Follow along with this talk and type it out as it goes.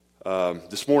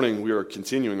This morning we are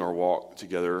continuing our walk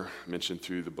together, mentioned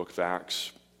through the book of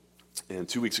Acts. And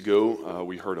 2 weeks ago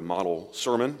we heard a model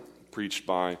sermon preached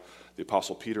by the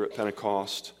Apostle Peter at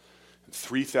Pentecost.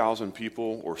 3,000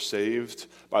 people were saved.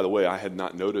 By the way, I had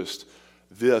not noticed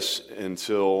this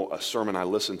until a sermon I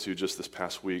listened to just this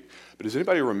past week. But does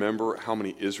anybody remember how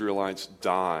many Israelites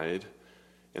died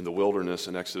in the wilderness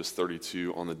in Exodus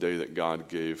 32 on the day that God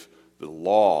gave the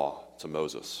law to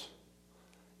Moses?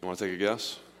 You want to take a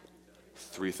guess?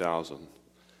 3,000.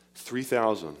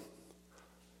 3,000.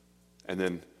 And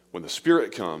then when the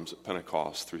Spirit comes at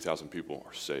Pentecost, 3,000 people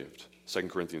are saved. 2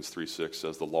 Corinthians 3:6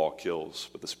 says the law kills,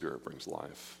 but the Spirit brings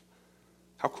life.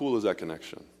 How cool is that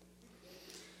connection?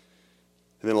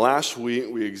 And then last week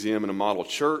we examined a model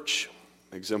church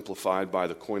exemplified by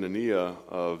the koinonia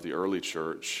of the early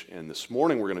church. And this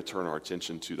morning we're going to turn our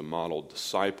attention to the model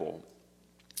disciple.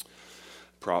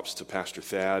 Props to Pastor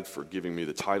Thad for giving me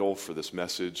the title for this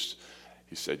message.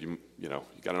 He said, you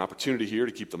got an opportunity here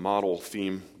to keep the model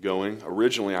theme going.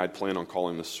 Originally, I'd planned on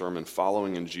calling this sermon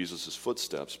Following in Jesus'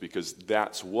 Footsteps, because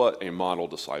that's what a model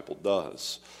disciple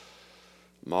does.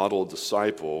 Model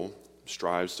disciple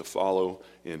strives to follow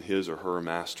in his or her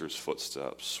master's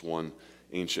footsteps. One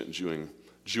ancient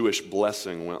Jewish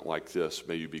blessing went like this: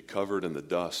 may you be covered in the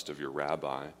dust of your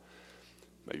rabbi.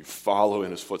 May you follow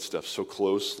in his footsteps so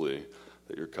closely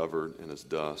that you're covered in his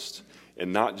dust.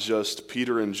 And not just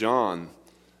Peter and John.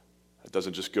 It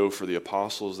doesn't just go for the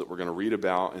apostles that we're going to read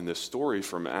about in this story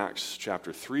from Acts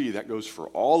chapter 3. That goes for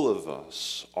all of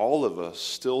us. All of us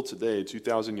still today,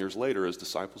 2,000 years later, as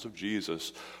disciples of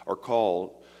Jesus, are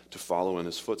called to follow in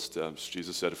his footsteps.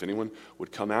 Jesus said, if anyone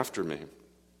would come after me,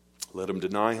 let him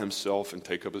deny himself and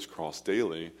take up his cross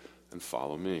daily and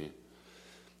follow me.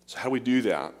 So how do we do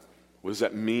that? What does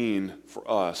that mean for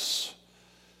us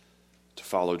to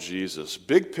follow Jesus?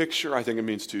 Big picture, I think it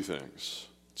means two things.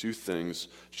 Two things.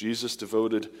 Jesus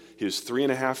devoted his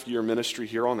 3.5-year ministry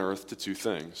here on earth to two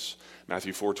things.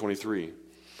 Matthew 4:23.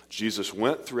 Jesus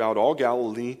went throughout all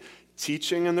Galilee,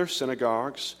 teaching in their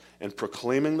synagogues and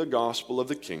proclaiming the gospel of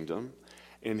the kingdom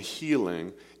and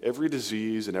healing every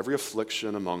disease and every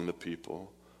affliction among the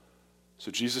people.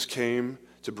 So Jesus came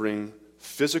to bring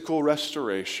physical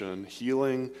restoration,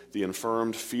 healing the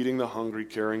infirmed, feeding the hungry,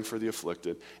 caring for the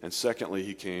afflicted. And secondly,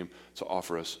 he came to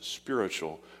offer us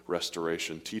spiritual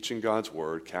restoration, teaching God's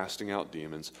word, casting out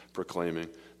demons, proclaiming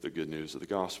the good news of the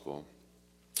gospel.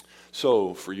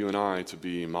 So, for you and I to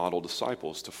be model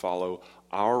disciples, to follow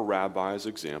our rabbi's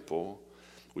example,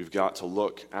 we've got to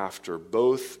look after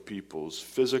both people's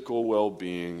physical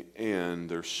well-being and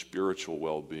their spiritual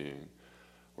well-being.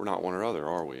 We're not one or other,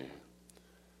 are we?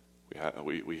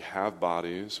 We have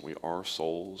bodies, we are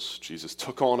souls. Jesus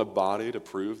took on a body to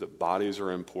prove that bodies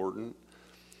are important.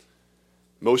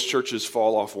 Most churches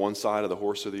fall off one side of the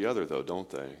horse or the other, though, don't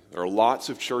they? There are lots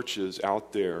of churches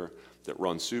out there that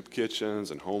run soup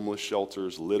kitchens and homeless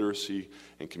shelters, literacy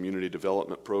and community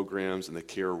development programs, and they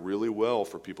care really well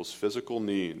for people's physical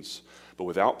needs. But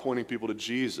without pointing people to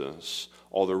Jesus,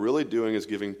 all they're really doing is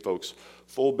giving folks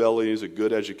full bellies, a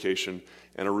good education,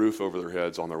 and a roof over their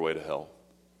heads on their way to hell.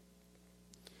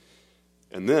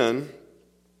 And then,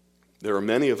 there are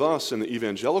many of us in the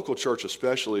evangelical church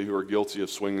especially who are guilty of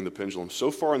swinging the pendulum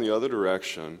so far in the other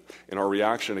direction in our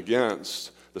reaction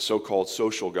against the so-called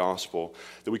social gospel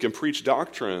that we can preach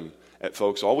doctrine at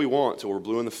folks all we want till we're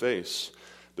blue in the face.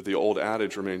 But the old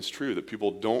adage remains true that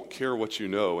people don't care what you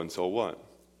know until what?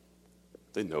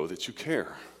 They know that you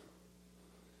care.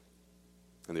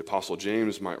 And the Apostle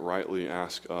James might rightly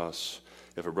ask us,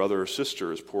 if a brother or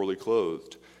sister is poorly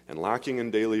clothed and lacking in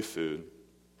daily food,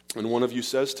 and one of you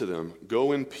says to them,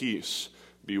 go in peace,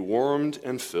 be warmed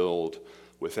and filled,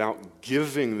 without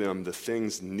giving them the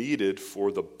things needed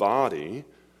for the body,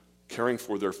 caring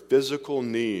for their physical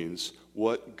needs,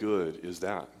 what good is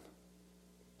that?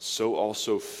 So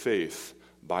also faith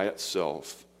by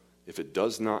itself, if it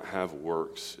does not have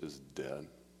works, is dead.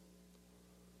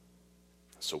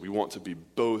 So we want to be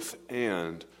both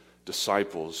and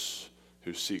disciples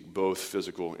who seek both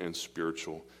physical and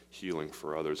spiritual healing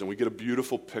for others. And we get a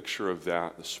beautiful picture of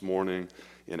that this morning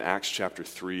in Acts chapter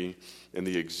 3 in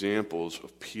the examples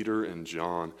of Peter and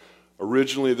John.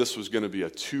 Originally, this was going to be a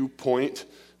 2-point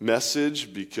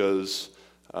message because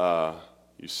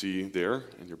you see there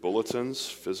in your bulletins,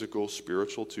 physical,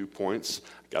 spiritual, 2 points.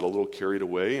 I got a little carried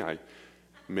away. I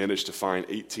managed to find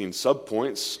 18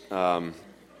 subpoints.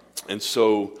 And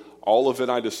so all of it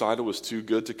I decided was too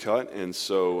good to cut, and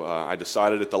so I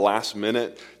decided at the last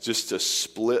minute just to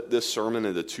split this sermon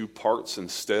into 2 parts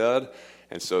instead.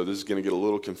 And so this is going to get a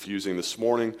little confusing. This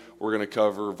morning, we're going to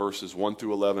cover verses 1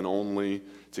 through 11 only.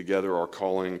 Together, our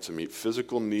calling to meet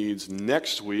physical needs.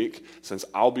 Next week, since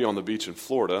I'll be on the beach in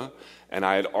Florida, and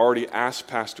I had already asked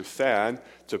Pastor Thad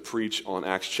to preach on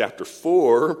Acts chapter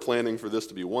 4, planning for this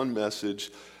to be one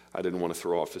message, I didn't want to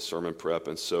throw off his sermon prep,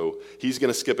 and so he's going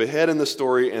to skip ahead in the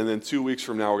story, and then 2 weeks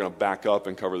from now, we're going to back up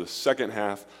and cover the second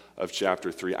half of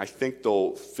chapter 3. I think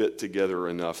they'll fit together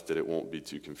enough that it won't be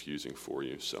too confusing for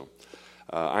you. So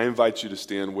I invite you to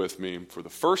stand with me for the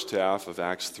first half of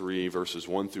Acts 3, verses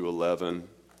 1 through 11,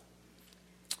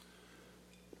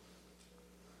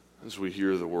 as we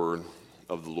hear the word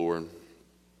of the Lord.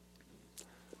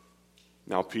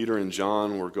 Now Peter and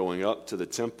John were going up to the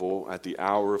temple at the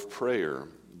hour of prayer,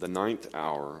 the 9th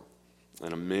hour,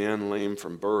 and a man lame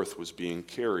from birth was being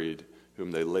carried,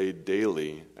 whom they laid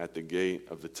daily at the gate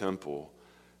of the temple,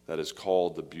 that is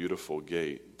called the Beautiful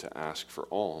Gate, to ask for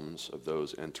alms of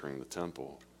those entering the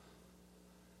temple.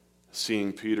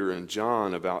 Seeing Peter and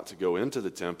John about to go into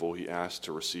the temple, he asked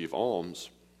to receive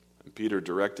alms. And Peter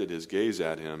directed his gaze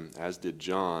at him, as did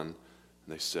John, and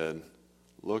they said,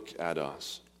 "Look at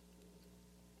us."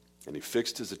 And he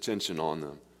fixed his attention on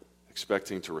them,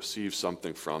 expecting to receive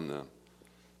something from them.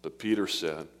 But Peter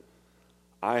said,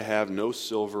 "I have no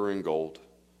silver and gold,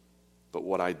 but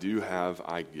what I do have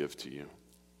I give to you.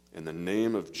 In the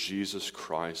name of Jesus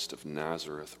Christ of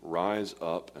Nazareth, rise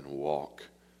up and walk."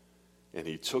 And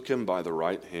he took him by the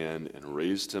right hand and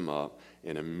raised him up,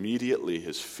 and immediately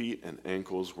his feet and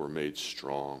ankles were made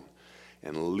strong.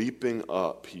 And leaping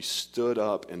up, he stood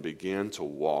up and began to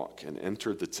walk, and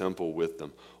entered the temple with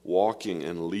them, walking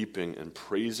and leaping and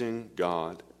praising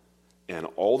God. And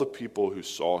all the people who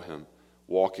saw him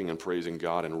walking and praising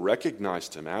God and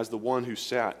recognized him as the one who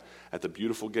sat at the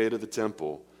beautiful gate of the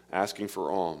temple asking for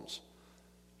alms.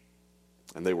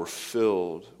 And they were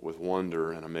filled with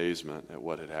wonder and amazement at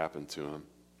what had happened to him.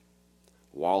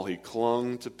 While he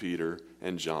clung to Peter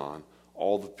and John,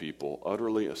 all the people,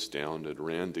 utterly astounded,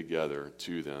 ran together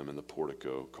to them in the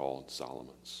portico called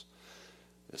Solomon's.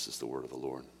 This is the word of the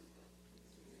Lord.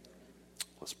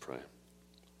 Let's pray.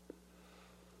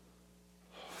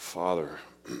 Father,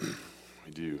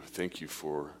 we do thank you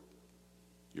for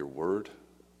your word.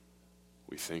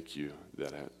 We thank you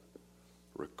that it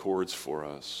records for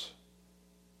us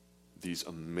these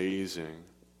amazing,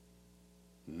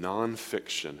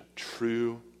 nonfiction,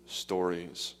 true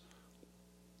stories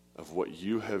of what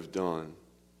you have done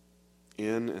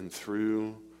in and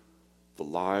through the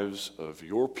lives of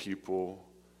your people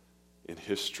in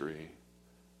history.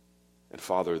 And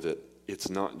Father, that it's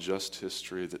not just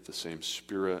history, that the same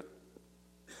Spirit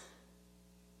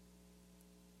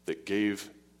that gave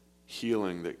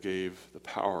healing, that gave the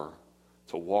power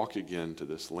to walk again to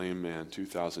this lame man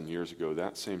 2,000 years ago,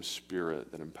 that same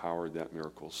Spirit that empowered that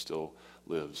miracle still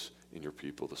lives in your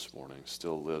people this morning,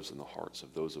 still lives in the hearts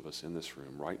of those of us in this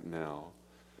room right now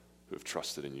who have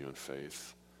trusted in you in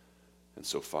faith. And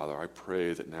so, Father, I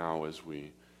pray that now as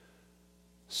we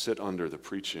sit under the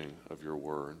preaching of your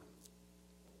word,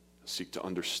 seek to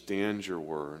understand your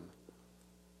word,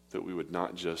 that we would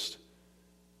not just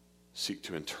seek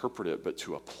to interpret it, but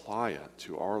to apply it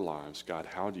to our lives. God,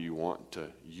 how do you want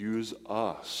to use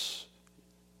us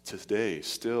today,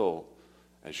 still,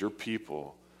 as your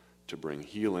people, to bring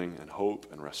healing and hope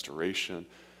and restoration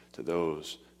to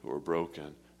those who are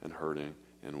broken and hurting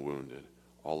and wounded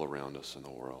all around us in the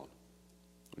world?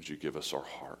 Would you give us our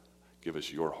heart? Give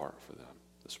us your heart for them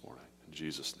this morning. In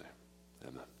Jesus' name,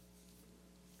 amen.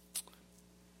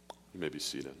 You may be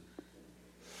seated.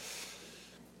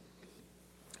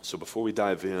 So before we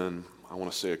dive in, I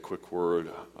want to say a quick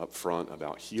word up front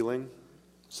about healing,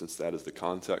 since that is the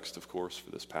context, of course,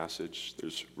 for this passage.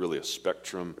 There's really a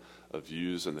spectrum of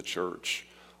views in the church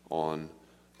on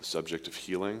the subject of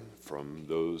healing, from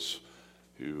those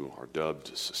who are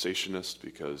dubbed cessationists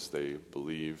because they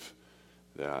believe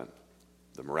that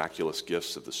the miraculous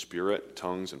gifts of the Spirit,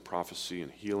 tongues and prophecy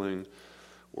and healing,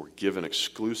 were given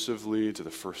exclusively to the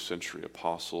first century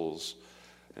apostles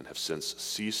and have since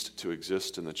ceased to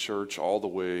exist in the church, all the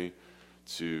way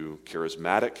to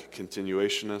charismatic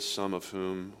continuationists, some of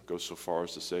whom go so far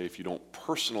as to say if you don't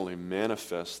personally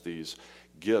manifest these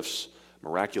gifts,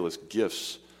 miraculous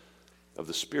gifts of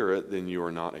the Spirit, then you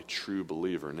are not a true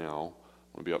believer. Now,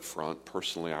 I want to be up front.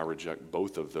 Personally, I reject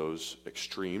both of those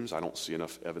extremes. I don't see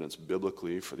enough evidence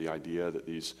biblically for the idea that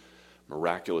these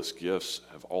miraculous gifts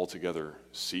have altogether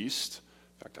ceased.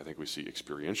 In fact, I think we see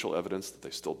experiential evidence that they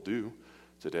still do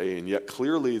today, and yet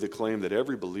clearly the claim that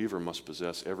every believer must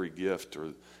possess every gift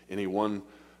or any one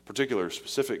particular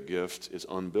specific gift is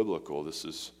unbiblical. It's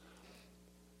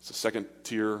a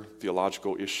second-tier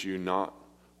theological issue, not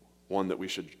one that we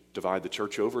should divide the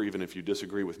church over, even if you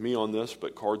disagree with me on this,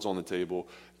 but cards on the table,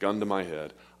 gun to my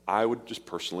head. I would just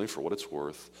personally, for what it's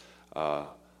worth,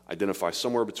 identify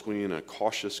somewhere between a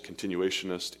cautious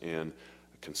continuationist and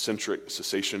a concentric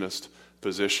cessationist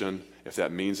position, if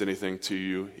that means anything to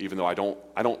you, even though I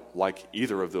don't like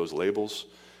either of those labels.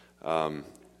 But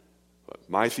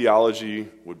my theology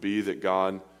would be that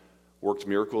God worked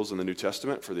miracles in the New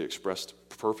Testament for the expressed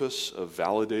purpose of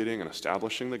validating and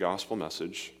establishing the gospel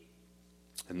message,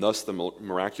 and thus the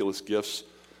miraculous gifts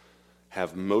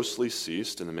have mostly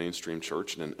ceased in the mainstream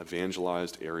church and in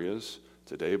evangelized areas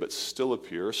today, but still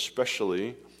appear,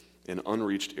 especially in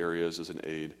unreached areas, as an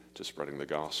aid to spreading the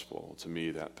gospel. To me,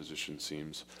 that position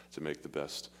seems to make the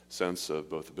best sense of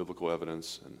both the biblical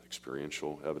evidence and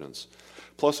experiential evidence.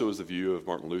 Plus, it was the view of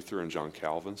Martin Luther and John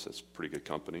Calvin, so that's pretty good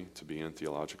company to be in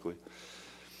theologically.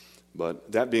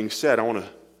 But that being said, I want to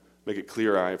make it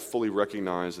clear I fully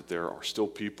recognize that there are still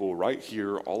people right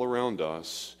here all around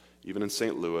us, even in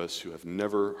St. Louis, who have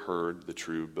never heard the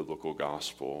true biblical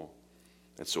gospel.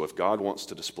 And so if God wants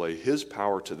to display his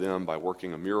power to them by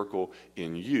working a miracle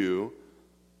in you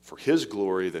for his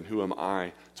glory, then who am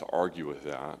I to argue with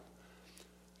that?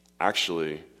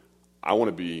 Actually, I want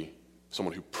to be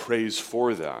someone who prays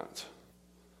for that.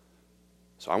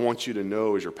 So I want you to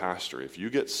know, as your pastor, if you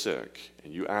get sick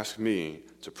and you ask me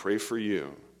to pray for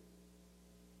you,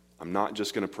 I'm not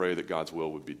just going to pray that God's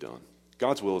will would be done.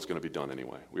 God's will is going to be done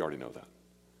anyway. We already know that.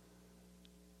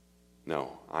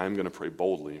 No, I'm going to pray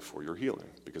boldly for your healing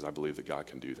because I believe that God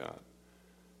can do that.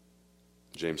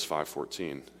 James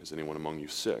 5:14, is anyone among you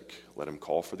sick? Let him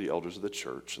call for the elders of the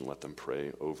church and let them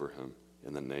pray over him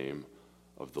in the name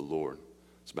of the Lord.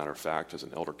 As a matter of fact, as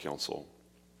an elder council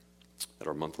at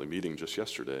our monthly meeting just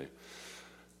yesterday,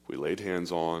 we laid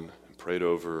hands on and prayed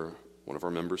over one of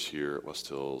our members here at West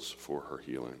Hills for her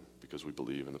healing because we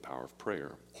believe in the power of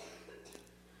prayer.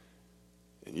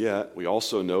 And yet, we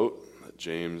also note that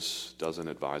James doesn't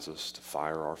advise us to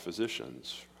fire our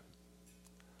physicians.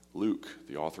 Luke,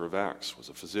 the author of Acts, was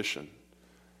a physician.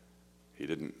 He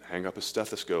didn't hang up his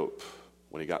stethoscope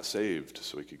when he got saved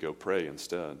so he could go pray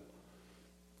instead.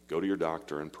 Go to your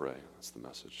doctor and pray. That's the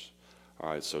message.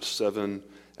 All right, so 7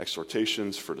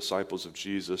 exhortations for disciples of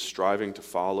Jesus, striving to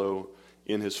follow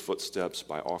in his footsteps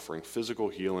by offering physical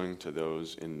healing to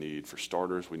those in need. For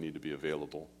starters, we need to be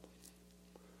available.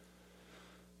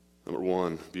 Number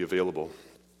 1, be available.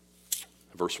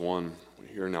 Verse 1, we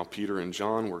hear now Peter and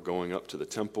John were going up to the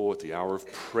temple at the hour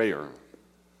of prayer.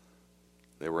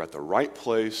 They were at the right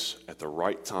place at the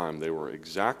right time. They were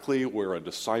exactly where a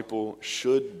disciple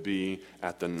should be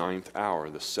at the 9th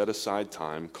hour, the set-aside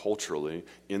time culturally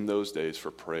in those days for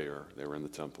prayer. They were in the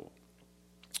temple.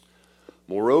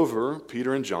 Moreover,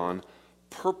 Peter and John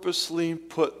purposely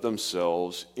put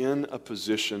themselves in a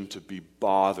position to be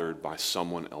bothered by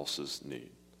someone else's need.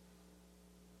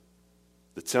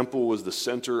 The temple was the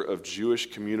center of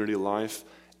Jewish community life,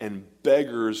 and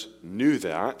beggars knew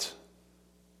that.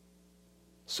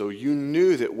 So you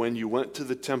knew that when you went to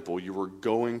the temple, you were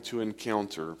going to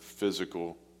encounter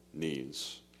physical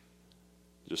needs.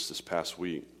 Just this past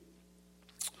week,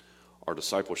 my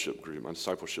discipleship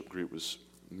group was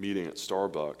meeting at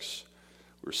Starbucks.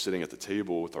 We were sitting at the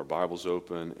table with our Bibles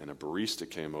open, and a barista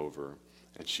came over,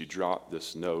 and she dropped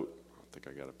this note. I think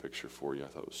I got a picture for you. I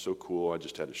thought it was so cool. I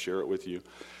just had to share it with you.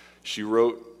 She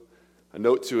wrote a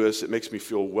note to us. It makes me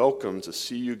feel welcome to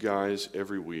see you guys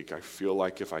every week. I feel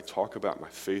like if I talk about my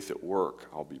faith at work,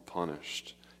 I'll be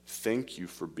punished. Thank you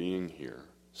for being here.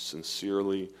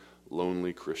 Sincerely,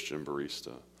 lonely Christian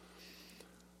barista.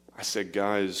 I said,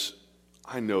 guys,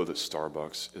 I know that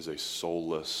Starbucks is a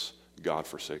soulless,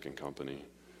 God-forsaken company.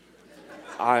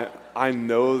 I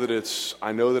know that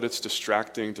it's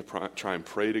distracting to try and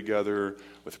pray together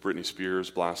with Britney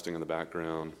Spears blasting in the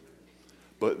background.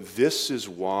 But this is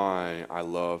why I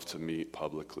love to meet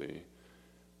publicly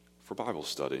for Bible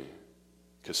study.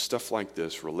 Because stuff like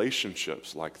this,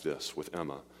 relationships like this with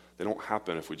Emma, they don't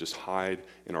happen if we just hide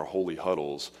in our holy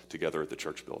huddles together at the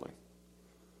church building.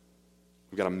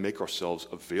 We've got to make ourselves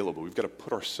available. We've got to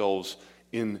put ourselves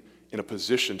in a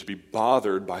position to be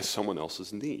bothered by someone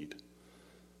else's need.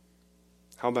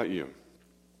 How about you?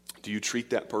 Do you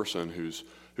treat that person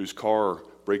whose car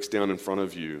breaks down in front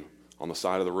of you on the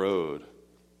side of the road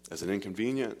as an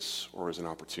inconvenience or as an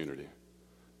opportunity?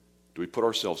 Do we put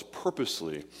ourselves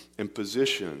purposely in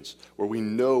positions where we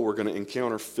know we're going to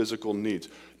encounter physical needs?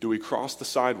 Do we cross the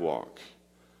sidewalk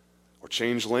or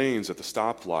change lanes at the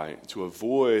stoplight to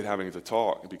avoid having to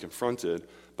talk and be confronted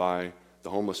by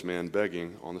the homeless man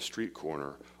begging on the street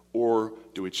corner? Or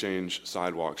do we change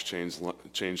sidewalks,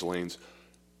 change lanes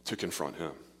to confront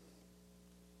him?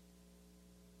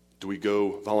 Do we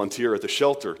go volunteer at the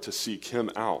shelter to seek him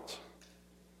out?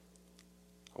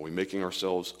 Are we making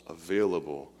ourselves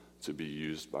available to be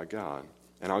used by God?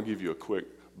 And I'll give you a quick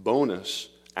bonus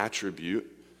attribute,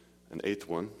 an eighth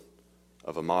one,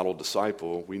 of a model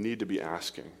disciple. We need to be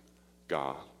asking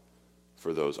God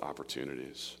for those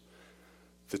opportunities.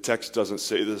 The text doesn't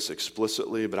say this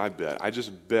explicitly, but I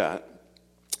just bet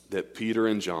that Peter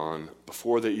and John,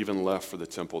 before they even left for the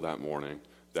temple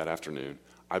that afternoon,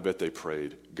 I bet they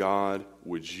prayed, God,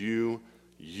 would you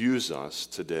use us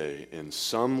today in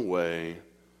some way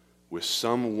with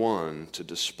someone to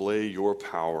display your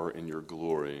power and your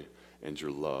glory and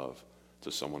your love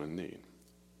to someone in need?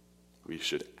 We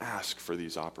should ask for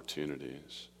these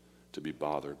opportunities to be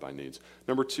bothered by needs.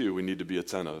 Number two, we need to be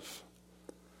attentive.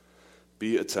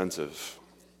 Be attentive.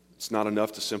 It's not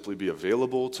enough to simply be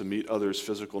available to meet others'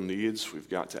 physical needs. We've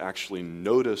got to actually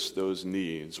notice those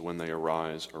needs when they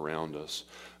arise around us.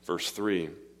 Verse 3,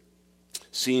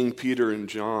 seeing Peter and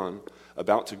John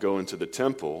about to go into the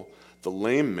temple, the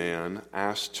lame man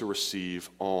asked to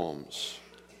receive alms,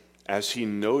 as he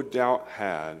no doubt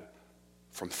had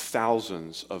from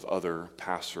thousands of other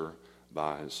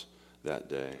passer-bys that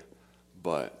day.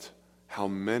 But how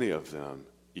many of them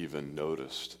even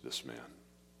noticed this man,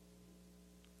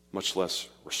 much less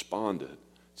responded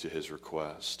to his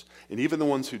request? And even the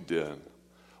ones who did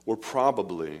were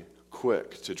probably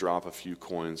quick to drop a few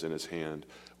coins in his hand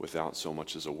without so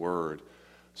much as a word,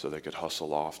 so they could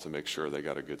hustle off to make sure they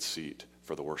got a good seat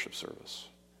for the worship service.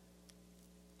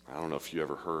 I don't know if you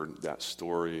ever heard that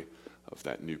story of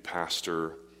that new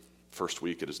pastor, first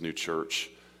week at his new church,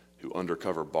 who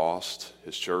undercover bossed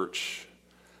his church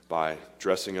by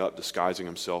dressing up, disguising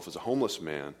himself as a homeless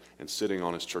man, and sitting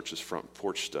on his church's front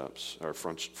porch steps, or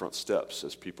front steps,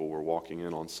 as people were walking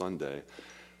in on Sunday.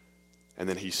 And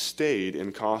then he stayed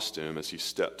in costume as he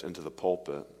stepped into the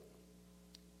pulpit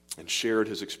and shared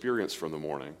his experience from the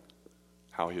morning,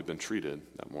 how he had been treated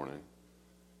that morning.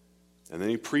 And then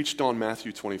he preached on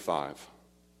Matthew 25.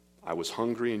 I was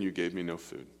hungry and you gave me no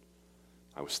food.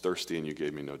 I was thirsty and you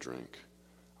gave me no drink.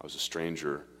 I was a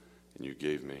stranger and you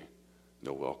gave me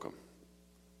no welcome.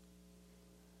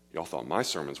 Y'all thought my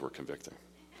sermons were convicting.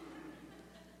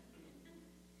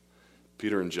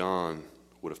 Peter and John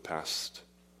would have passed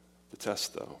the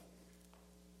test, though.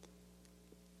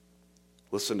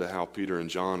 Listen to how Peter and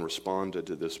John responded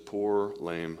to this poor,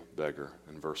 lame beggar.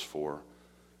 In verse 4,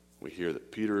 we hear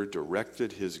that Peter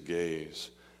directed his gaze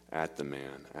at the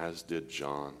man, as did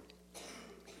John.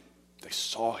 They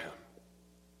saw him.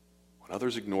 When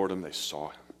others ignored him, they saw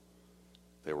him.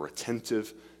 They were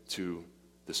attentive to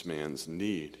this man's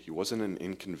need. He wasn't an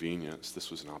inconvenience.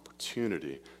 This was an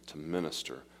opportunity to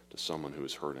minister to someone who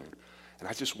was hurting. And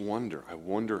I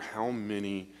wonder how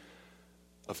many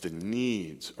of the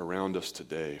needs around us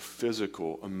today,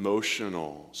 physical,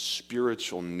 emotional,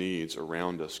 spiritual needs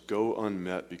around us, go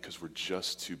unmet because we're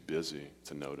just too busy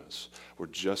to notice. We're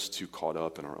just too caught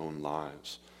up in our own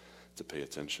lives to pay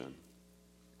attention.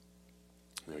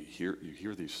 You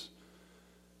hear these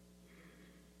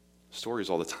stories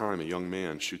all the time. A young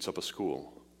man shoots up a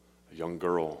school. A young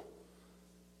girl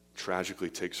tragically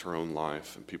takes her own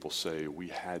life, and people say, we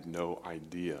had no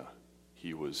idea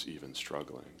he was even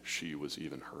struggling. She was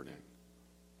even hurting.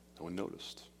 No one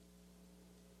noticed.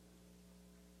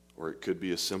 Or it could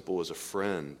be as simple as a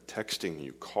friend texting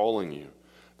you, calling you,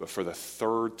 but for the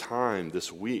third time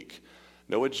this week,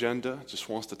 no agenda, just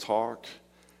wants to talk.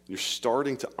 You're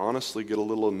starting to honestly get a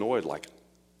little annoyed, like,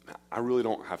 I really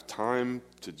don't have time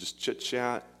to just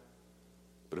chit-chat.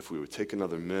 But if we would take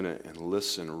another minute and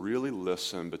listen, really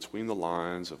listen between the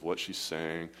lines of what she's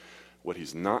saying, what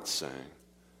he's not saying,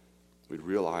 we'd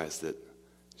realize that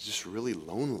he's just really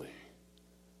lonely.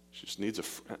 She just needs a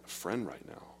friend right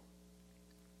now.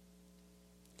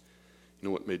 You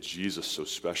know what made Jesus so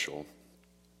special?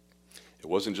 It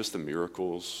wasn't just the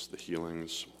miracles, the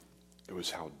healings. It was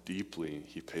how deeply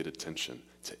he paid attention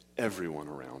to everyone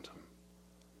around him.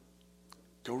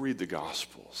 Go read the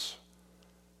Gospels.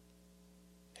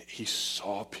 He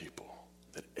saw people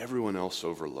that everyone else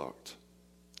overlooked,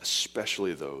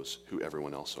 especially those who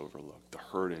everyone else overlooked, the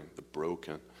hurting, the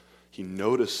broken. He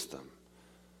noticed them.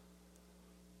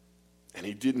 And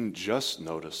he didn't just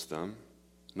notice them.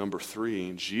 Number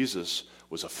 3, Jesus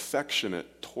was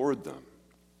affectionate toward them.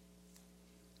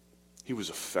 He was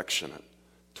affectionate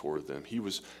toward them. He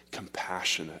was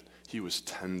compassionate. He was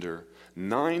tender.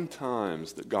 9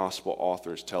 times the gospel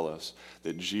authors tell us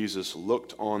that Jesus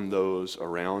looked on those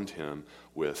around him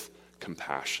with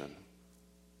compassion.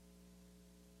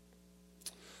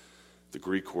 The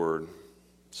Greek word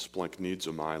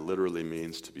splanchnizomai literally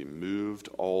means to be moved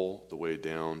all the way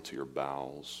down to your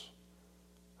bowels.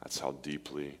 That's how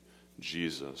deeply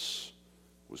Jesus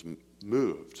was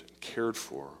moved and cared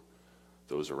for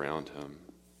those around him.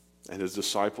 And his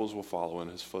disciples will follow in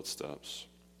his footsteps.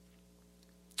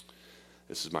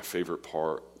 This is my favorite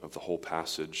part of the whole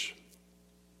passage.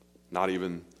 Not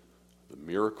even the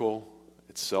miracle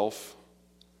itself,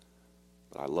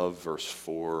 but I love verse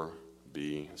 4b,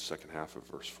 the second half of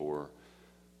verse 4.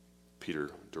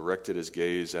 Peter directed his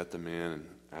gaze at the man,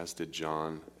 as did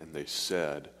John, and they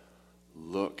said,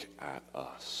 "Look at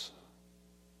us."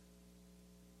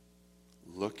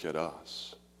 Look at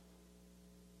us.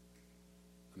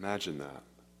 Imagine that.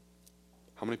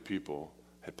 How many people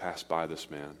had passed by this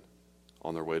man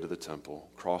on their way to the temple,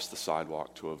 crossed the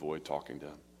sidewalk to avoid talking to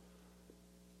him?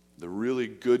 The really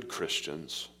good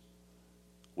Christians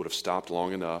would have stopped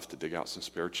long enough to dig out some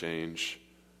spare change.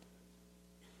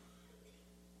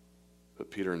 But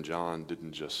Peter and John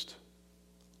didn't just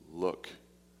look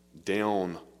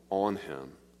down on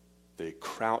him. They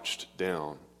crouched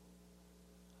down.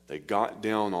 They got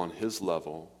down on his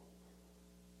level,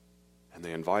 and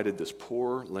they invited this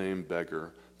poor, lame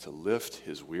beggar to lift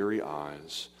his weary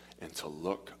eyes and to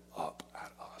look up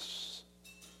at us.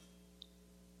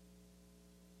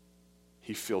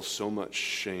 He feels so much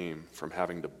shame from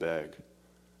having to beg,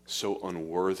 so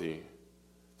unworthy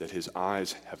that his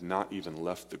eyes have not even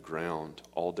left the ground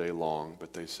all day long,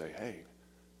 but they say,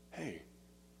 hey,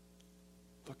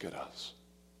 look at us.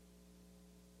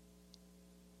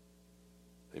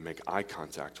 They make eye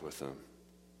contact with him.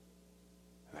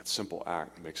 And that simple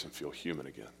act makes him feel human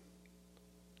again.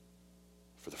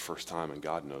 For the first time in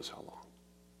God knows how long.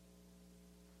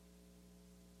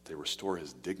 They restore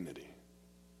his dignity,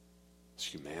 his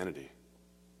humanity.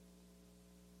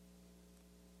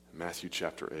 In Matthew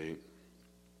chapter 8,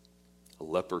 a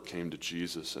leper came to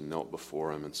Jesus and knelt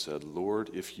before him and said, "Lord,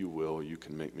 if you will, you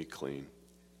can make me clean."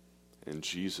 And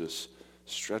Jesus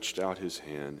stretched out his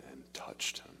hand and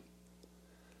touched him.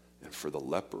 And for the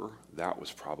leper, that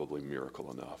was probably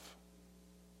miracle enough.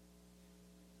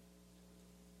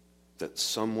 That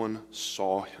someone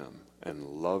saw him and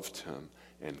loved him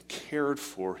and cared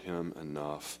for him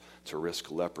enough to risk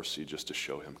leprosy just to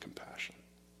show him compassion.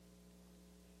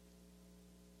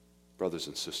 Brothers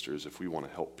and sisters, if we want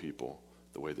to help people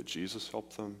the way that Jesus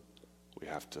helped them, we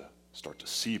have to start to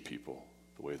see people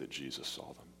the way that Jesus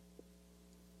saw them.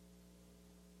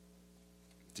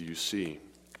 Do you see?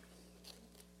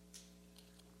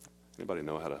 Anybody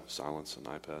know how to silence an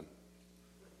iPad?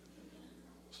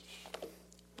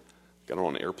 Got it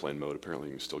on airplane mode. Apparently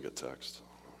you can still get text.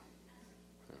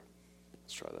 Yeah,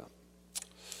 let's try that.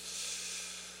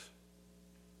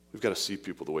 We've got to see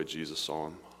people the way Jesus saw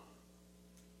them.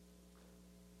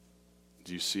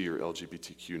 Do you see your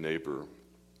LGBTQ neighbor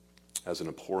as an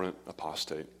abhorrent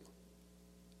apostate?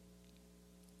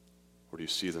 Or do you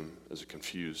see them as a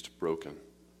confused, broken,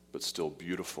 but still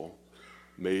beautiful,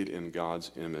 made in God's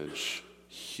image,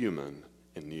 human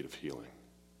in need of healing?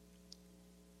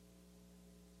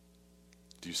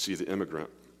 Do you see the immigrant,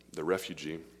 the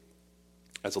refugee,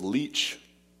 as a leech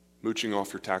mooching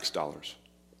off your tax dollars?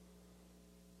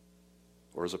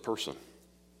 Or as a person?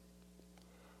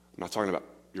 I'm not talking about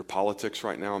your politics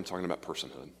right now, I'm talking about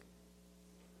personhood.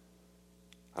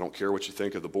 I don't care what you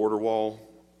think of the border wall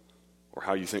or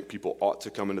how you think people ought to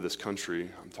come into this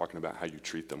country. I'm talking about how you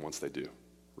treat them once they do,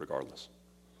 regardless.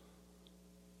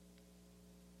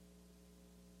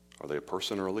 Are they a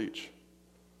person or a leech?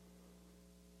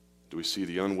 Do we see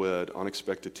the unwed,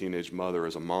 unexpected teenage mother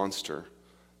as a monster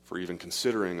for even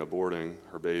considering aborting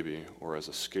her baby, or as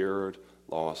a scared,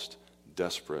 lost,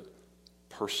 desperate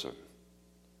person?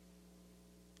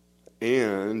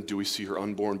 And do we see her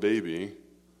unborn baby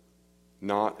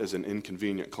not as an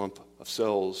inconvenient clump of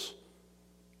cells,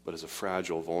 but as a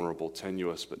fragile, vulnerable,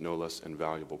 tenuous, but no less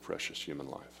invaluable, precious human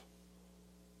life?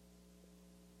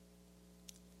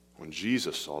 When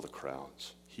Jesus saw the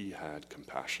crowds, he had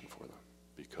compassion for them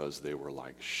because they were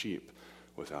like sheep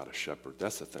without a shepherd.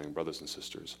 That's the thing, brothers and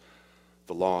sisters.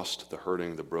 The lost, the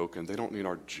hurting, the broken, they don't need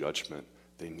our judgment.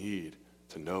 They need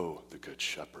to know the good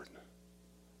shepherd.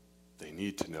 They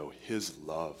need to know his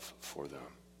love for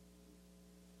them,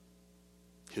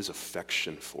 his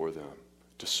affection for them,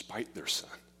 despite their sin.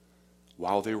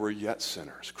 While they were yet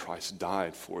sinners, Christ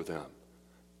died for them,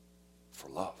 for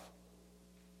love.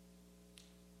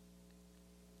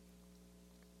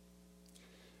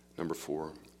 Number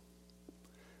 4,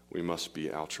 we must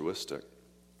be altruistic.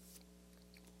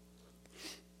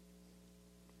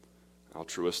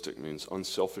 Altruistic means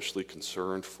unselfishly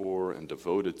concerned for and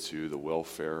devoted to the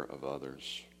welfare of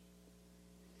others.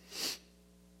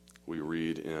 We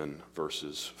read in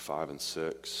verses 5 and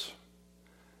 6,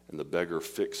 "And the beggar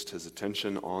fixed his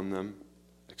attention on them,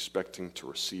 expecting to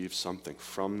receive something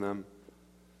from them.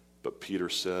 But Peter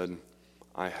said,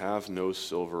 I have no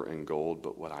silver and gold,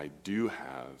 but what I do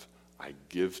have, I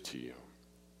give to you.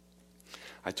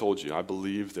 I told you, I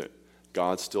believe that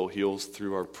God still heals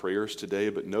through our prayers today,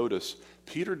 but notice,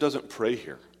 Peter doesn't pray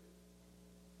here.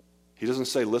 He doesn't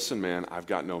say, listen, man, I've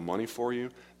got no money for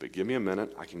you, but give me a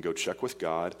minute. I can go check with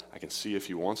God. I can see if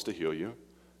he wants to heal you.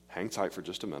 Hang tight for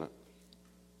just a minute.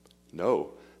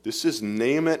 No, this is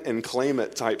name it and claim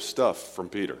it type stuff from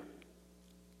Peter.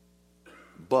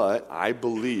 But I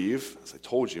believe, as I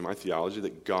told you, my theology,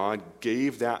 that God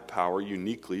gave that power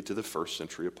uniquely to the first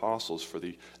century apostles for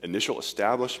the initial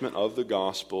establishment of the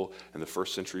gospel in the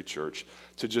first century church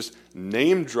to just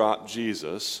name drop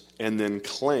Jesus and then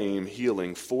claim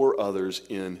healing for others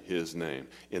in his name.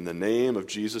 In the name of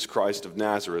Jesus Christ of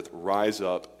Nazareth, rise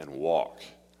up and walk.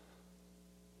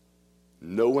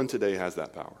 No one today has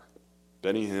that power.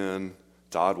 Benny Hinn,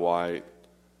 Todd White,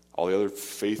 all the other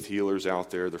faith healers out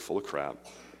there, they're full of crap.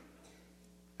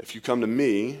 If you come to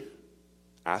me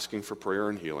asking for prayer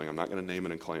and healing, I'm not going to name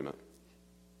it and claim it,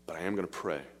 but I am going to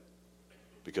pray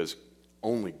because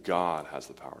only God has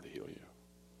the power to heal you.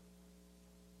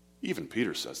 Even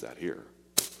Peter says that here.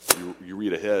 You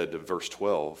read ahead to verse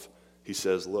 12. He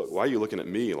says, look, why are you looking at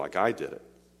me like I did it?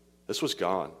 This was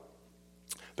God.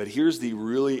 But here's the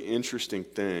really interesting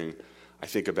thing, I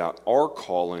think, about our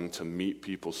calling to meet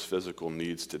people's physical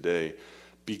needs today.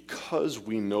 Because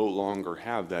we no longer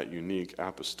have that unique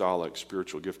apostolic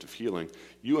spiritual gift of healing,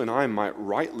 you and I might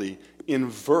rightly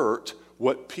invert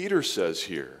what Peter says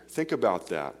here. Think about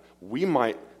that. We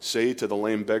might say to the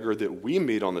lame beggar that we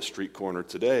meet on the street corner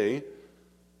today,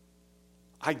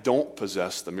 I don't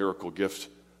possess the miracle gift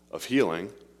of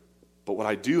healing, but what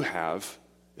I do have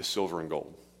is silver and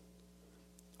gold.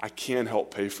 I can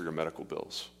help pay for your medical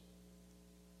bills.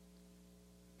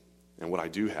 And what I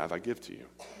do have, I give to you.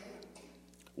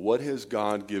 What has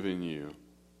God given you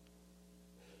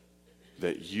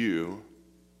that you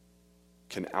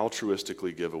can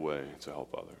altruistically give away to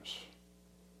help others?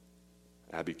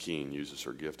 Abby Keene uses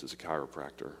her gift as a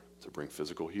chiropractor to bring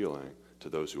physical healing to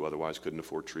those who otherwise couldn't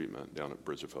afford treatment down at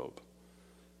Bridge of Hope.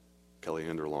 Kelly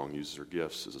Hinderlong uses her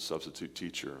gifts as a substitute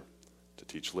teacher to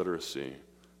teach literacy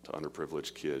to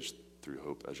underprivileged kids through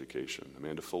Hope Education.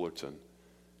 Amanda Fullerton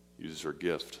uses her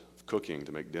gift of cooking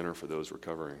to make dinner for those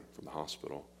recovering from the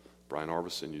hospital. Brian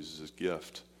Arbison uses his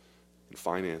gift in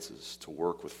finances to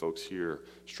work with folks here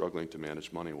struggling to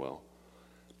manage money well.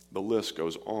 The list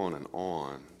goes on and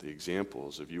on, the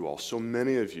examples of you all. So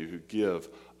many of you who give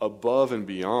above and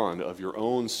beyond of your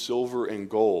own silver and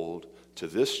gold to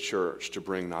this church to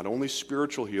bring not only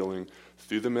spiritual healing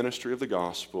through the ministry of the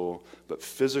gospel, but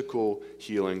physical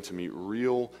healing to meet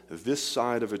real, this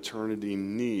side of eternity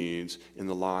needs in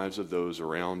the lives of those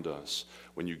around us.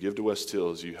 When you give to West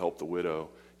Hills, you help the widow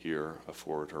here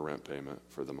afford her rent payment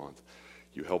for the month.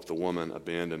 You help the woman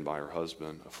abandoned by her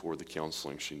husband afford the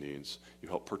counseling she needs. You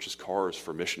help purchase cars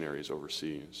for missionaries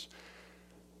overseas.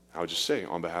 I would just say,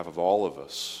 on behalf of all of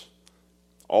us,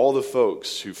 all the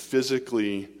folks who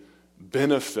physically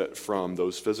benefit from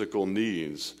those physical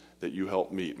needs that you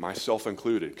help meet, myself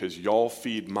included, because y'all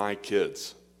feed my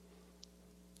kids.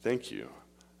 Thank you.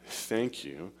 Thank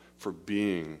you for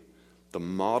being the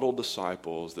model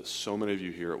disciples that so many of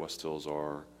you here at West Hills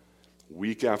are,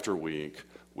 week after week,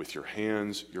 with your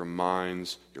hands, your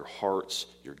minds, your hearts,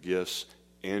 your gifts,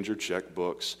 and your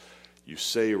checkbooks. You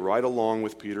say right along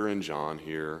with Peter and John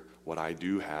here, what I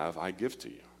do have, I give to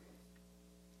you.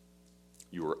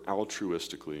 You are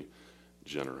altruistically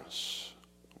generous.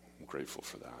 I'm grateful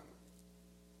for that.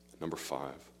 Number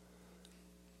 5,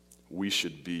 we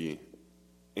should be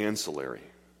ancillary.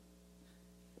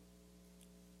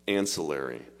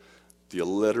 Ancillary. The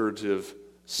alliterative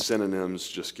synonyms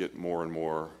just get more and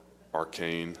more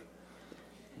arcane,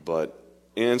 but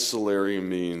ancillary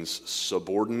means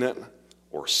subordinate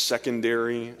or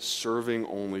secondary, serving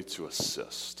only to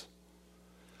assist.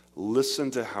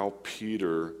 Listen to how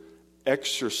Peter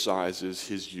exercises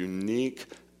his unique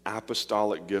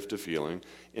apostolic gift of healing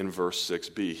in verse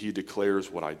 6b. He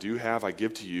declares, what I do have, I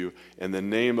give to you in the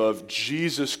name of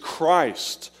Jesus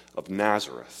Christ of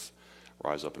Nazareth.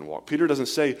 Rise up and walk. Peter doesn't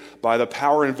say, by the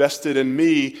power invested in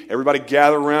me, everybody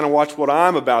gather around and watch what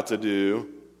I'm about to do.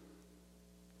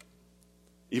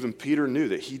 Even Peter knew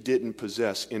that he didn't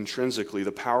possess intrinsically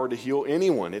the power to heal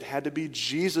anyone. It had to be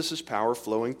Jesus' power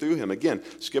flowing through him. Again,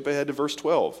 skip ahead to verse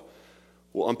 12.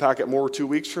 We'll unpack it more 2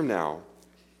 weeks from now.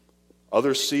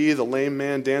 Others see the lame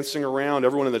man dancing around.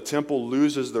 Everyone in the temple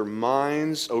loses their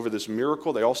minds over this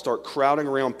miracle. They all start crowding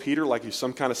around Peter like he's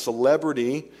some kind of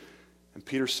celebrity. And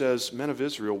Peter says, men of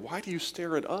Israel, why do you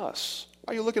stare at us?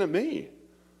 Why are you looking at me?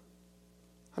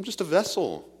 I'm just a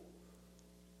vessel.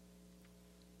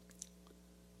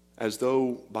 As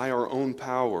though by our own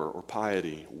power or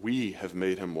piety, we have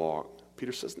made him walk.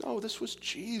 Peter says, no, this was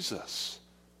Jesus,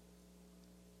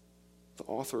 the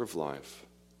author of life.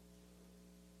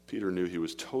 Peter knew he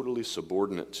was totally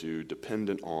subordinate to,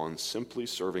 dependent on, simply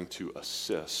serving to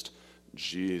assist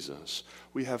Jesus.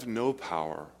 We have no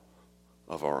power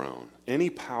of our own. Any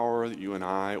power that you and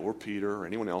I or Peter or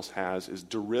anyone else has is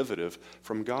derivative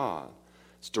from God.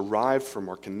 It's derived from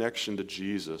our connection to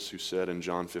Jesus, who said in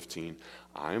John 15,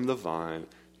 I am the vine,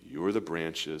 you are the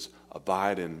branches,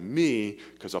 abide in me,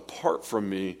 because apart from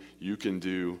me, you can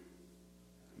do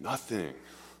nothing.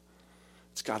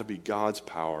 It's got to be God's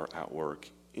power at work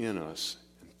in us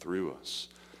and through us.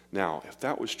 Now, if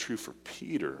that was true for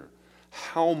Peter,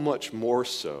 how much more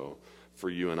so for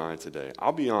you and I today?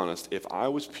 I'll be honest, if I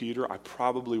was Peter, I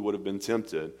probably would have been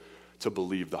tempted to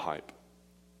believe the hype,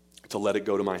 to let it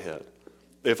go to my head.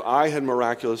 If I had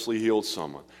miraculously healed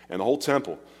someone and the whole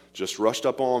temple just rushed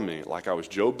up on me like I was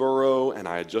Joe Burrow and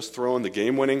I had just thrown the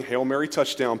game-winning Hail Mary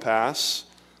touchdown pass,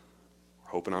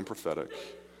 hoping I'm prophetic,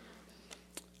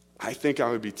 I think I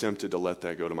would be tempted to let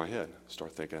that go to my head,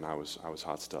 start thinking I was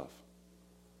hot stuff.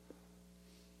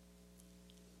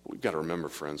 We've got to remember,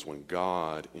 friends, when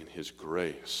God, in his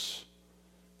grace,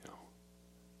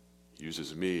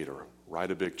 uses me to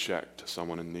write a big check to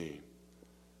someone in need,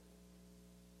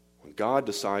 when God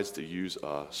decides to use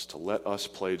us, to let us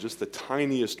play just the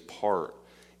tiniest part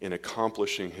in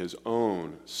accomplishing his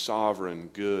own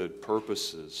sovereign good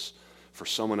purposes for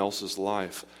someone else's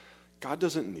life, God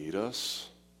doesn't need us.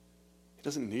 He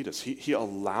doesn't need us. He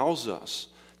allows us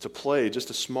to play just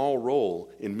a small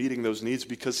role in meeting those needs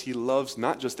because he loves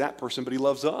not just that person, but he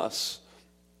loves us.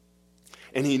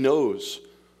 And he knows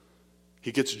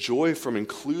he gets joy from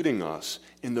including us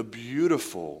in the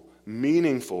beautiful,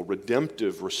 meaningful,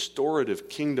 redemptive, restorative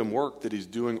kingdom work that he's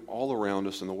doing all around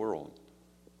us in the world.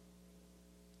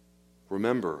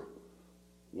 Remember,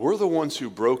 we're the ones who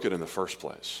broke it in the first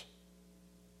place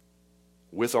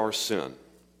with our sin.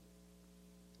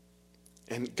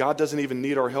 And God doesn't even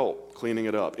need our help cleaning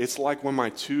it up. It's like when my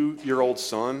 2-year-old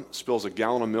son spills a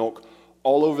gallon of milk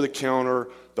all over the counter,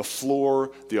 the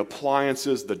floor, the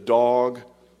appliances, the dog.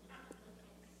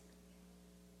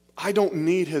 I don't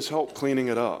need his help cleaning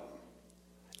it up.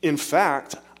 In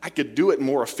fact, I could do it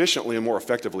more efficiently and more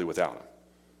effectively without him.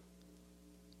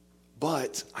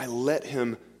 But I let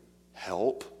him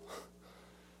help,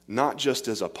 not just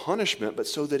as a punishment, but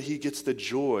so that he gets the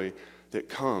joy that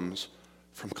comes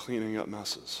from cleaning up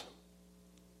messes,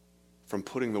 from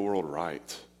putting the world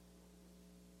right.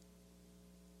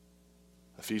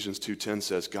 Ephesians 2:10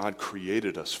 says God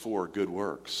created us for good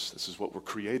works. This is what we're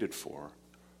created for.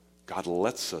 God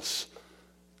lets us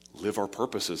live our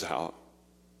purposes out,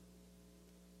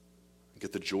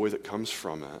 get the joy that comes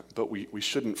from it. But we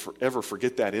shouldn't forever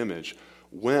forget that image.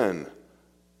 When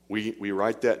we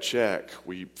write that check,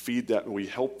 we feed that, we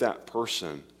help that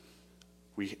person,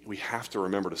 we have to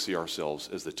remember to see ourselves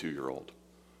as the 2-year-old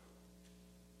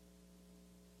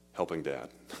helping dad.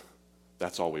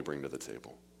 That's all we bring to the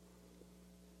table.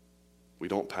 We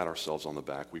don't pat ourselves on the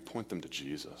back. We point them to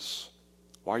Jesus.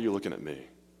 Why are you looking at me?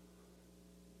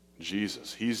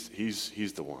 Jesus, he's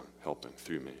the one helping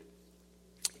through me.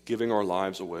 Giving our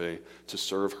lives away to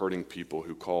serve hurting people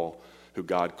who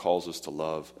God calls us to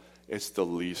love, it's the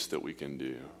least that we can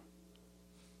do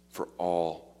for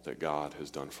all that God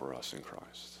has done for us in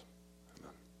Christ.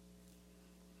 Amen.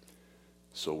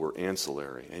 So we're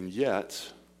ancillary. And yet,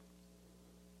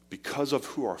 because of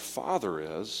who our Father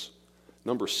is,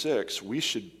 number 6, we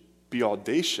should be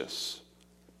audacious.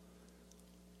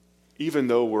 Even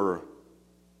though we're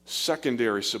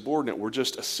secondary, subordinate, we're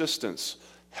just assistants,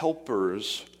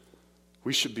 helpers,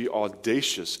 we should be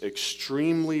audacious,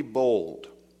 extremely bold.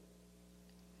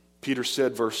 Peter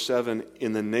said, verse 7,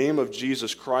 in the name of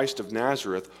Jesus Christ of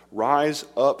Nazareth, rise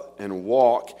up and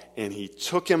walk. And he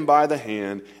took him by the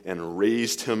hand and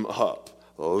raised him up,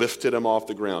 lifted him off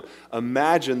the ground.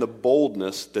 Imagine the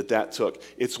boldness that took.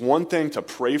 It's one thing to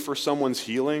pray for someone's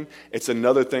healing. It's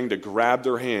another thing to grab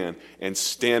their hand and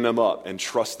stand them up and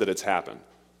trust that it's happened.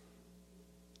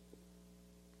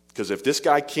 Because if this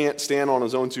guy can't stand on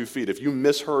his own 2 feet, if you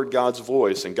misheard God's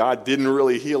voice and God didn't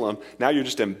really heal him, now you're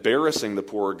just embarrassing the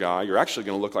poor guy. You're actually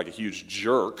going to look like a huge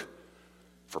jerk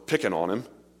for picking on him.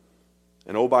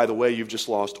 And oh, by the way, you've just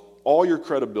lost all your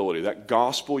credibility. That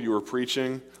gospel you were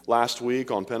preaching last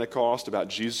week on Pentecost about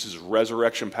Jesus'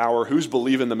 resurrection power, who's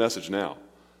believing the message now?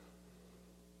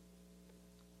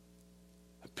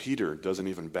 Peter doesn't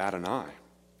even bat an eye.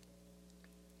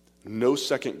 No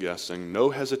second guessing,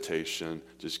 no hesitation,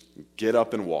 just get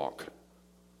up and walk.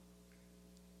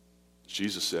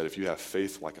 Jesus said, if you have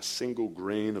faith like a single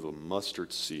grain of a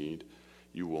mustard seed,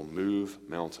 you will move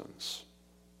mountains.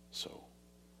 So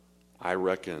I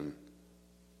reckon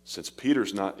since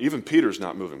Peter's not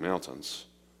moving mountains,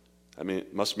 I mean,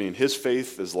 it must mean his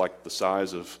faith is like the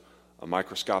size of a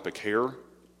microscopic hair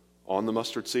on the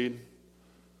mustard seed.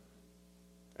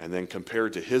 And then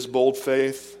compared to his bold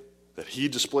faith that he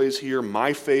displays here,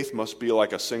 my faith must be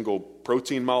like a single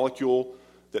protein molecule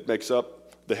that makes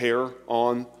up the hair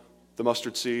on the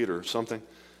mustard seed or something.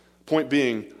 Point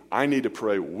being, I need to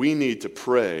pray, we need to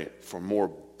pray for more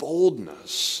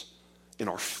boldness in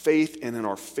our faith and in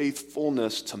our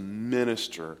faithfulness to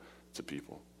minister to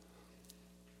people.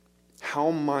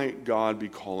 How might God be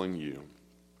calling you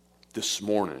this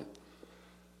morning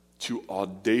to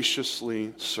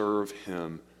audaciously serve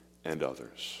him and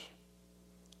others?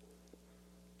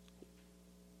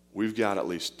 We've got at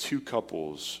least 2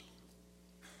 couples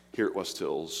here at West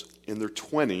Hills in their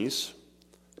 20s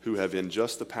who have in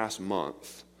just the past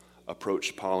month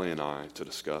approached Polly and I to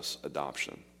discuss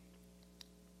adoption.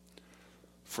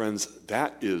 Friends,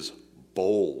 that is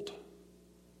bold.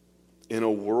 In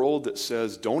a world that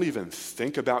says don't even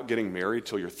think about getting married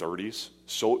till your 30s,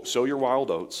 sow your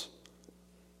wild oats.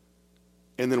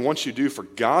 And then once you do, for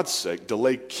God's sake,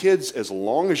 delay kids as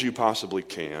long as you possibly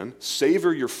can,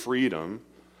 savor your freedom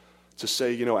to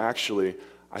say, actually,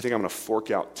 I think I'm going to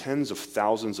fork out tens of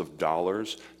thousands of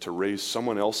dollars to raise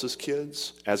someone else's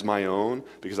kids as my own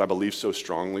because I believe so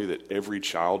strongly that every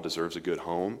child deserves a good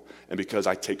home, and because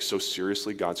I take so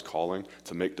seriously God's calling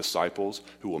to make disciples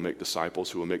who will make disciples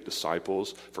who will make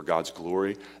disciples for God's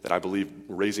glory, that I believe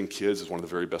raising kids is one of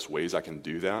the very best ways I can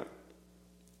do that.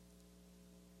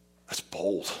 That's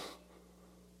bold.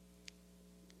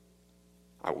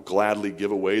 I will gladly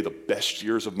give away the best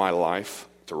years of my life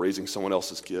to raising someone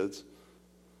else's kids.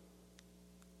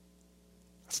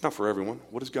 That's not for everyone.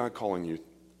 What is God calling you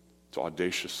to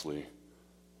audaciously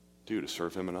do to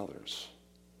serve him and others?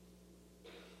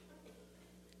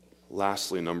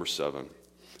 Lastly, number 7,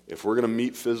 if we're going to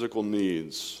meet physical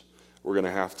needs, we're going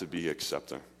to have to be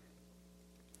accepting.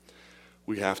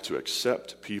 We have to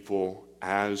accept people,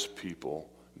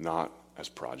 not as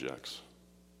projects.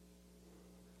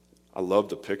 I love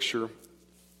the picture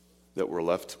that we're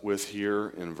left with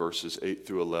here in verses 8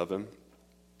 through 11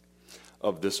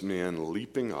 of this man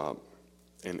leaping up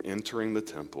and entering the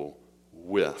temple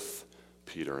with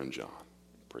Peter and John,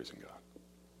 praising God.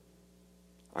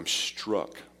 I'm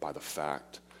struck by the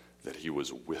fact that he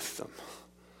was with them.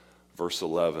 Verse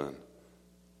 11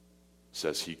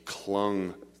 says he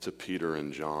clung to Peter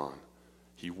and John.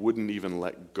 He wouldn't even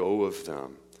let go of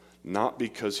them, not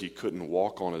because he couldn't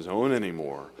walk on his own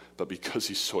anymore, but because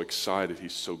he's so excited,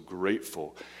 he's so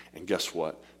grateful. And guess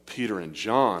what? Peter and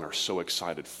John are so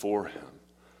excited for him.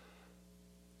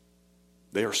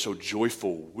 They are so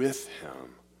joyful with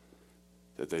him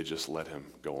that they just let him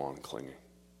go on clinging.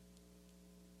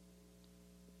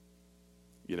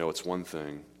 It's one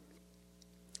thing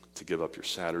to give up your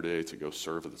Saturday to go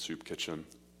serve at the soup kitchen,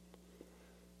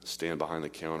 stand behind the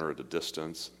counter at a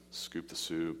distance, scoop the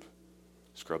soup,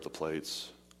 scrub the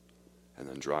plates, and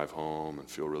then drive home and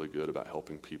feel really good about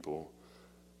helping people.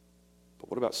 But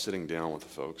what about sitting down with the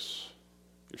folks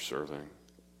you're serving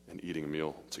and eating a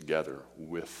meal together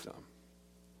with them?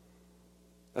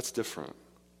 That's different.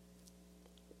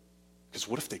 Because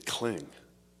what if they cling?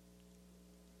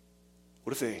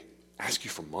 What if they ask you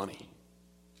for money?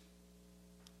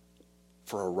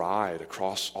 For a ride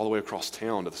all the way across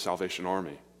town to the Salvation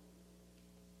Army?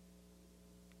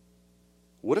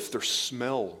 What if their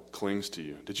smell clings to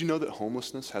you? Did you know that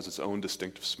homelessness has its own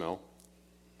distinctive smell?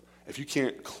 If you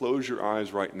can't close your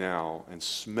eyes right now and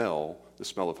smell the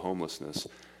smell of homelessness,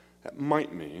 that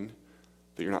might mean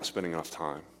that you're not spending enough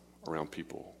time around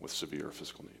people with severe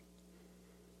physical need.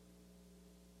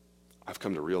 I've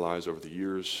come to realize over the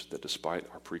years that despite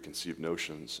our preconceived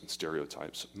notions and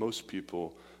stereotypes, most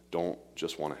people don't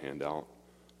just want a handout.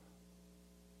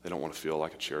 They don't want to feel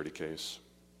like a charity case.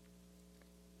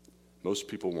 Most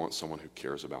people want someone who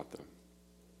cares about them,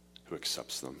 who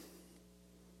accepts them,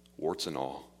 warts and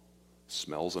all,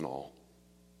 smells and all.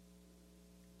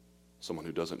 Someone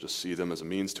who doesn't just see them as a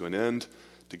means to an end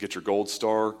to get your gold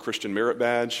star Christian merit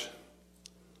badge.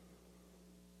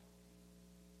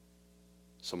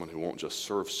 Someone who won't just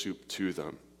serve soup to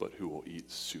them, but who will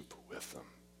eat soup with them.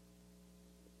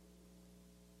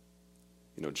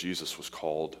 Jesus was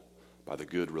called by the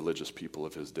good religious people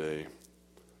of his day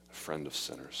a friend of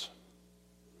sinners.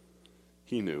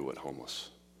 He knew what homeless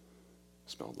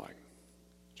smelled like.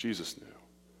 Jesus knew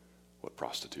what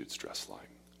prostitutes dressed like.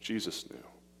 Jesus knew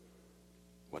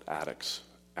what addicts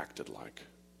acted like,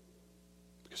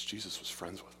 because Jesus was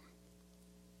friends with them.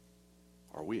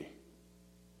 are we?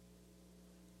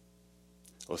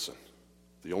 Listen,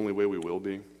 the only way we will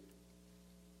be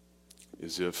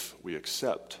is if we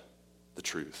accept the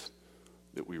truth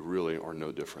that we really are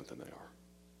no different than they are.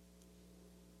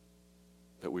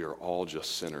 That we are all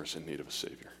just sinners in need of a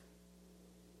Savior.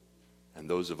 And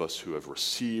those of us who have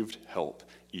received help,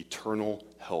 eternal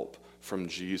help from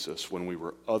Jesus when we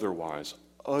were otherwise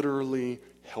utterly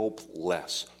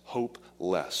helpless,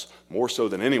 hopeless, more so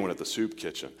than anyone at the soup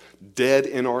kitchen, dead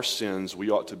in our sins, we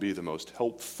ought to be the most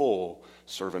helpful,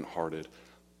 servant-hearted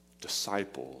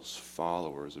disciples,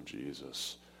 followers of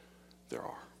Jesus there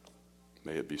are.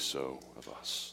 May it be so of us.